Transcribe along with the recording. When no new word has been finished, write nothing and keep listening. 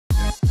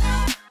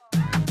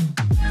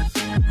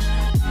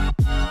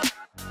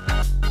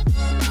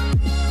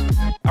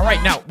All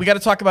right, now we got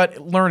to talk about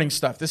learning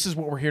stuff. This is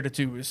what we're here to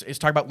do, is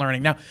talk about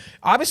learning. Now,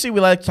 obviously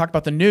we like to talk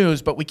about the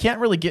news, but we can't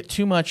really get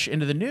too much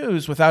into the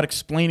news without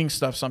explaining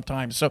stuff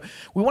sometimes. So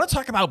we want to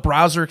talk about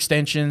browser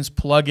extensions,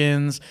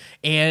 plugins,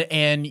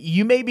 and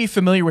you may be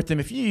familiar with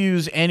them if you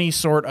use any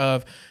sort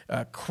of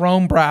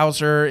Chrome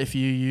browser, if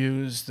you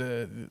use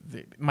the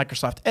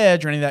Microsoft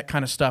Edge or any of that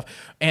kind of stuff.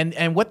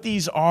 And what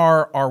these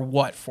are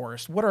what,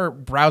 Forrest? What are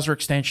browser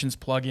extensions,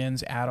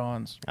 plugins,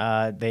 add-ons?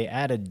 They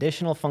add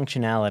additional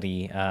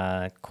functionality,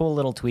 cool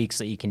little tweaks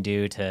that you can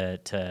do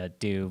to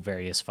do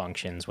various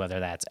functions,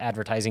 whether that's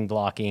advertising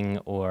blocking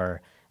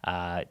or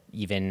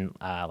even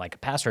like a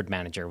password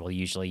manager will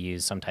usually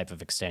use some type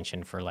of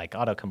extension for like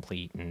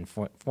autocomplete and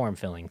form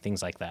filling,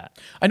 things like that.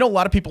 I know a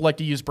lot of people like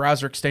to use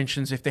browser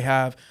extensions if they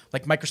have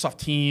like Microsoft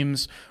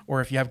Teams or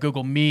if you have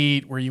Google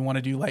Meet where you want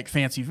to do like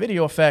fancy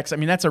video effects. I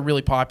mean, that's a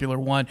really popular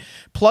one.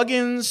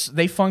 Plugins,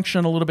 they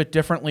function a little bit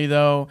differently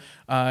though.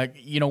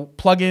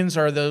 Plugins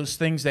are those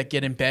things that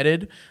get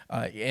embedded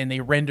and they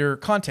render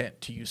content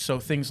to you. So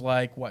things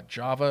like what,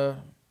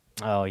 Java?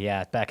 Oh,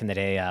 yeah. Back in the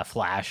day,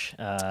 Flash.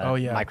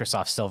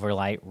 Microsoft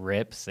Silverlight,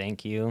 RIP,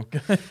 thank you.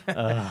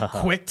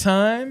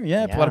 QuickTime.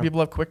 Yeah, a lot of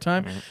people have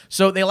QuickTime. Mm-hmm.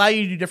 So they allow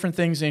you to do different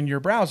things in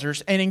your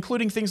browsers, and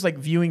including things like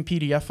viewing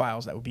PDF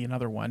files. That would be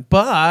another one.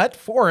 But,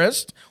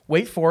 Forrest,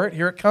 wait for it.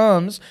 Here it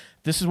comes.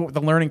 This is what the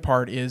learning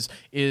part is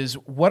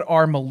what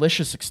are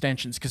malicious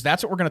extensions? Because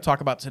that's what we're going to talk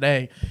about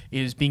today,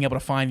 is being able to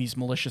find these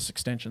malicious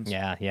extensions.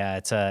 Yeah.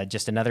 It's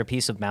just another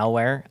piece of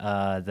malware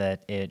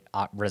that it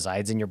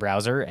resides in your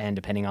browser, and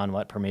depending on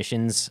what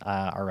permissions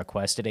are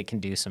requested, it can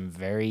do some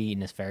very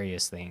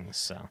nefarious things.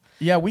 So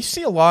yeah, we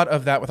see a lot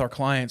of that with our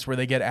clients where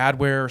they get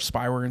adware,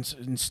 spyware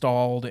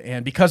installed,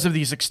 and because of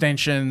these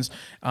extensions,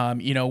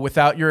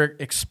 without your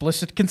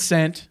explicit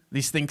consent,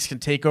 these things can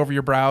take over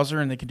your browser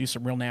and they can do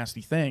some real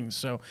nasty things.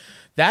 So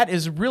that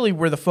is really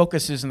where the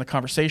focus is in the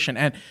conversation.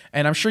 And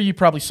I'm sure you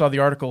probably saw the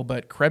article,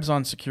 but Krebs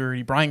on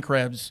Security, Brian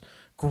Krebs,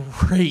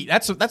 great.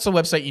 That's a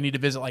website you need to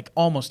visit like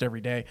almost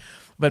every day.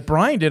 But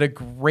Brian did a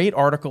great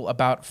article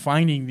about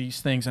finding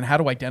these things and how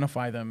to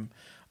identify them.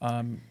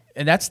 And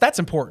that's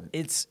important.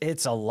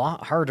 It's a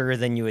lot harder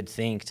than you would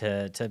think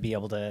to be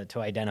able to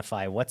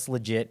identify what's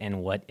legit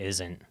and what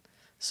isn't.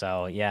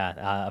 So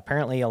yeah,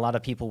 apparently a lot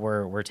of people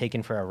were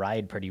taken for a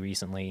ride pretty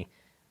recently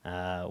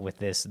with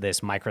this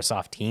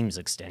Microsoft Teams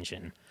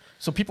extension.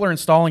 So people are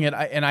installing it,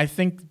 and I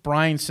think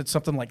Brian said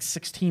something like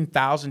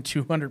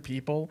 16,200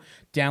 people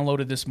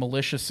downloaded this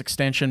malicious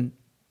extension.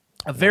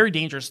 Very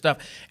dangerous stuff.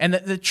 And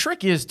the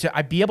trick is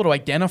to be able to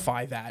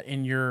identify that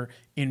you're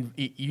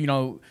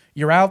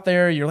out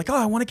there, you're like, oh,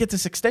 I want to get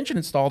this extension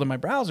installed in my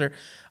browser.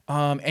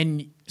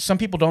 And some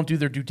people don't do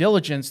their due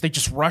diligence. They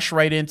just rush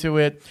right into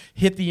it,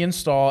 hit the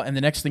install, and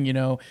the next thing you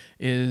know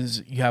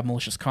is you have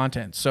malicious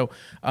content. So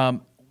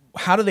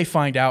how do they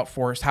find out,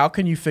 Forrest? How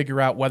can you figure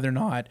out whether or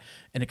not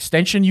an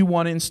extension you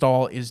want to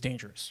install is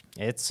dangerous?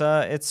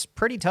 It's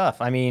pretty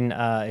tough. I mean,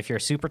 if you're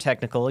super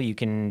technical, you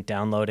can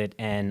download it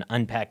and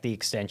unpack the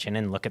extension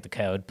and look at the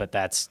code, but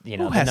that's,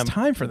 who has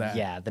time for that?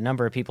 Yeah, the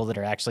number of people that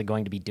are actually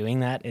going to be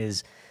doing that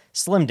is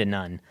slim to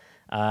none.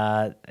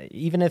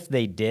 Even if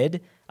they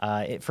did,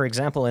 for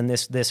example, in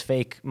this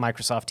fake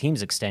Microsoft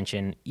Teams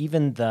extension,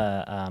 even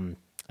the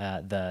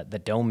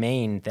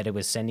domain that it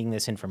was sending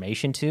this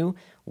information to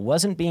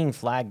wasn't being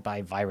flagged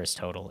by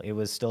VirusTotal. It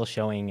was still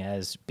showing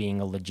as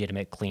being a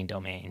legitimate clean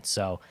domain.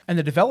 So, and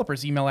the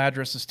developers' email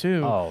addresses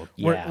too. Oh,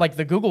 yeah. Where, like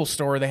the Google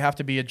store, they have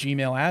to be a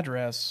Gmail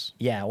address.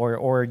 Yeah,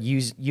 or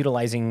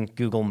utilizing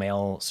Google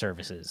Mail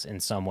services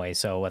in some way.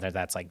 So whether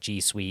that's like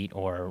G Suite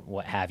or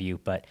what have you.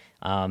 But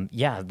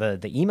the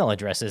email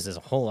addresses is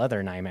a whole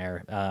other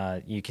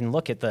nightmare. You can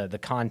look at the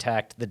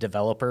contact the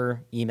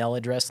developer email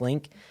address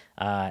link.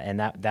 And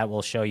that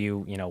will show you,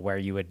 where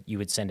you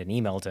would send an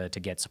email to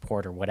get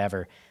support or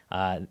whatever.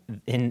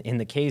 In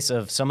the case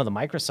of some of the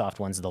Microsoft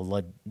ones,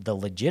 the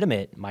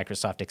legitimate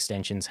Microsoft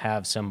extensions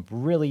have some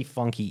really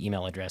funky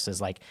email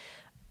addresses like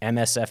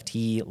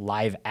MSFT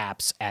live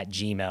apps at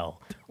Gmail.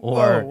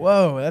 Or,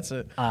 whoa, that's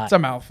a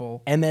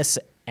mouthful.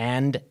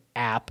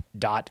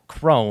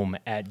 msandApp.chrome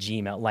at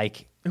Gmail.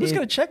 Like, who's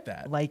going to check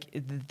that? Like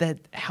that?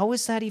 How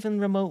is that even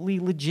remotely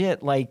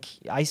legit? Like,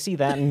 I see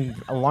that and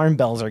alarm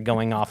bells are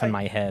going off in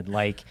my head.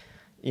 Like,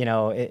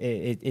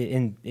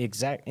 in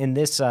this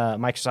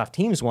Microsoft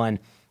Teams one,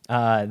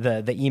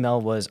 the email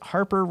was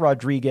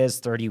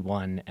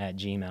HarperRodriguez31 at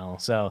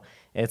Gmail. So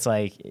it's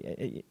like,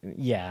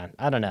 yeah,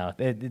 I don't know.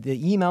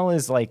 The email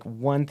is like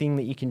one thing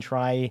that you can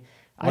try.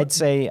 I'd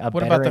say a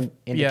better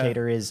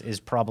indicator is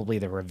probably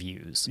the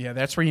reviews. Yeah,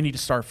 that's where you need to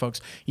start, folks.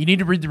 You need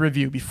to read the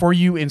review. Before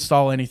you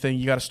install anything,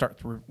 you got to start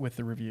with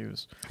the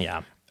reviews.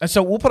 Yeah. And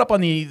so we'll put up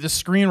on the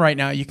screen right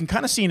now. You can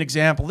kind of see an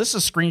example. This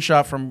is a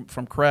screenshot from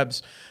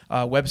Krebs'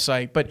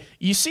 website. But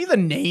you see the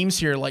names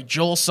here, like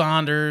Joel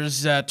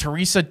Saunders,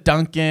 Teresa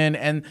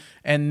Duncan,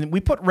 and we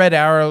put red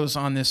arrows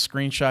on this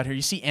screenshot here.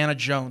 You see Anna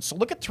Jones. So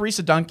look at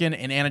Teresa Duncan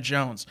and Anna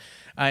Jones.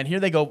 And here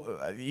they go,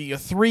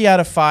 3 out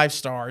of 5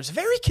 stars.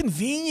 Very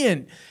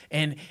convenient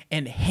and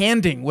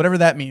handing, whatever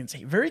that means.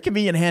 Very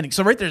convenient handing.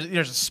 So right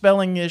there's a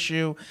spelling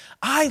issue.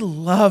 I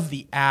love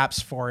the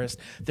apps, Forrest.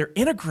 They're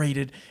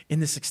integrated in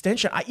this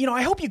extension.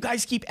 I hope you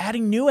guys keep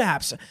adding new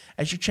apps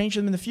as you change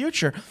them in the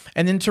future.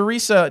 And then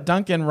Teresa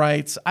Duncan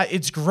writes,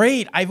 it's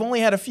great. I've only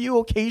had a few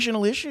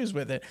occasional issues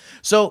with it.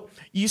 So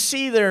you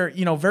see they're,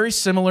 very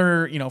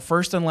similar,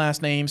 first and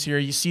last names here.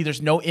 You see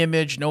there's no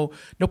image, no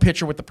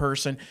picture with the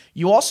person.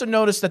 You also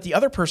notice that the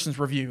other person's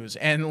reviews,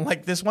 and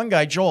like this one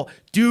guy, Joel,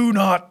 do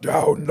not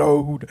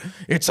download.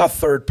 It's a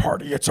third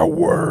party. It's a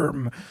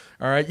worm.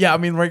 All right. Yeah. I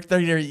mean, right there,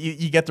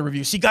 you get the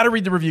reviews. So you got to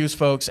read the reviews,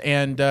 folks.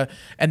 And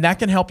that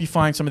can help you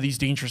find some of these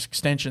dangerous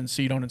extensions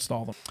so you don't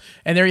install them.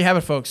 And there you have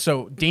it, folks.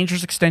 So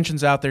dangerous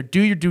extensions out there.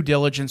 Do your due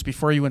diligence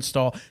before you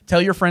install.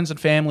 Tell your friends and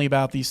family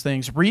about these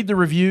things. Read the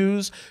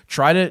reviews.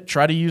 Try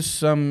to use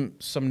some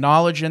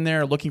knowledge in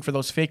there, looking for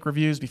those fake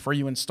reviews before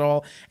you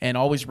install. And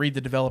always read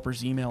the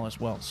developer's email as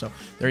well. So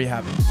there you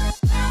have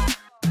it.